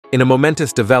In a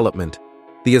momentous development,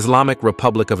 the Islamic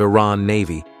Republic of Iran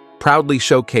Navy proudly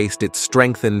showcased its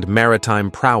strengthened maritime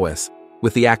prowess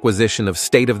with the acquisition of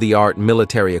state-of-the-art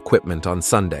military equipment on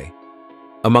Sunday.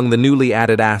 Among the newly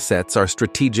added assets are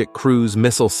strategic cruise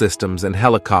missile systems and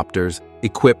helicopters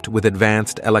equipped with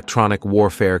advanced electronic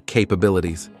warfare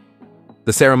capabilities.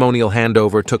 The ceremonial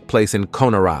handover took place in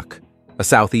Konarak, a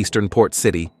southeastern port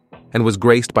city, and was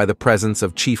graced by the presence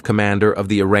of Chief Commander of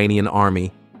the Iranian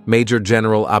Army, Major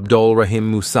General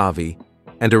Abdolrahim Mousavi,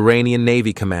 and Iranian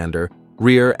Navy Commander,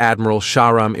 Rear Admiral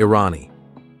Shahram Irani.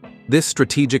 This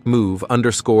strategic move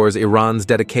underscores Iran's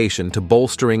dedication to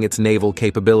bolstering its naval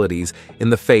capabilities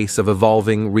in the face of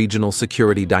evolving regional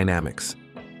security dynamics.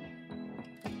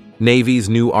 Navy's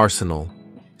new arsenal,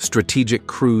 strategic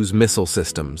cruise missile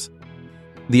systems.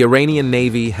 The Iranian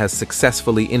Navy has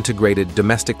successfully integrated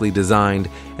domestically designed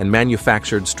and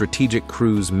manufactured strategic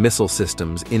cruise missile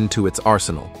systems into its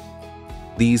arsenal.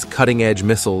 These cutting-edge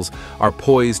missiles are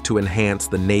poised to enhance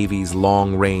the Navy's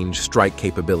long-range strike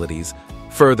capabilities,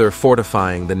 further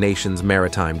fortifying the nation's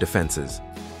maritime defenses.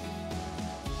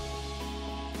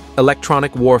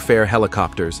 Electronic warfare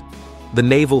helicopters. The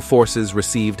naval forces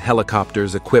received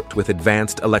helicopters equipped with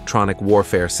advanced electronic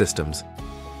warfare systems.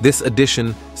 This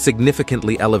addition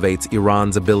significantly elevates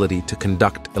Iran's ability to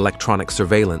conduct electronic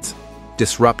surveillance,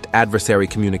 disrupt adversary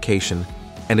communication,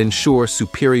 and ensure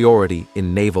superiority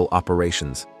in naval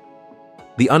operations.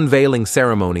 The unveiling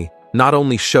ceremony not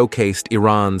only showcased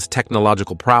Iran's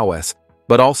technological prowess,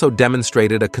 but also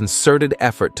demonstrated a concerted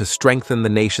effort to strengthen the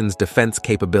nation's defense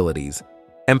capabilities,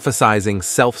 emphasizing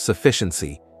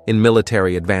self-sufficiency in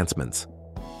military advancements.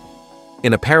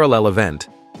 In a parallel event,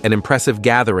 an impressive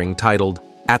gathering titled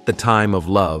At the Time of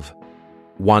Love,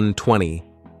 120,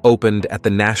 opened at the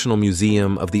National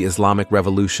Museum of the Islamic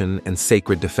Revolution and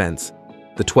Sacred Defense.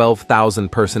 The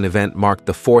 12,000-person event marked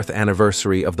the 4th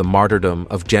anniversary of the martyrdom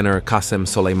of General Qassem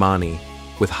Soleimani,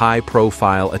 with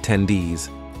high-profile attendees,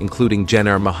 including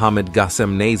General Mohammad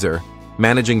Qassem Nazir,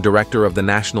 Managing Director of the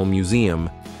National Museum,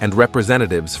 and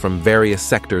representatives from various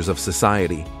sectors of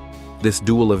society. This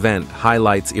dual event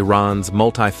highlights Iran's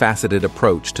multifaceted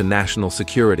approach to national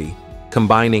security,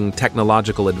 combining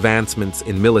technological advancements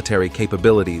in military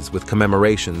capabilities with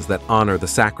commemorations that honor the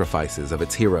sacrifices of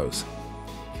its heroes.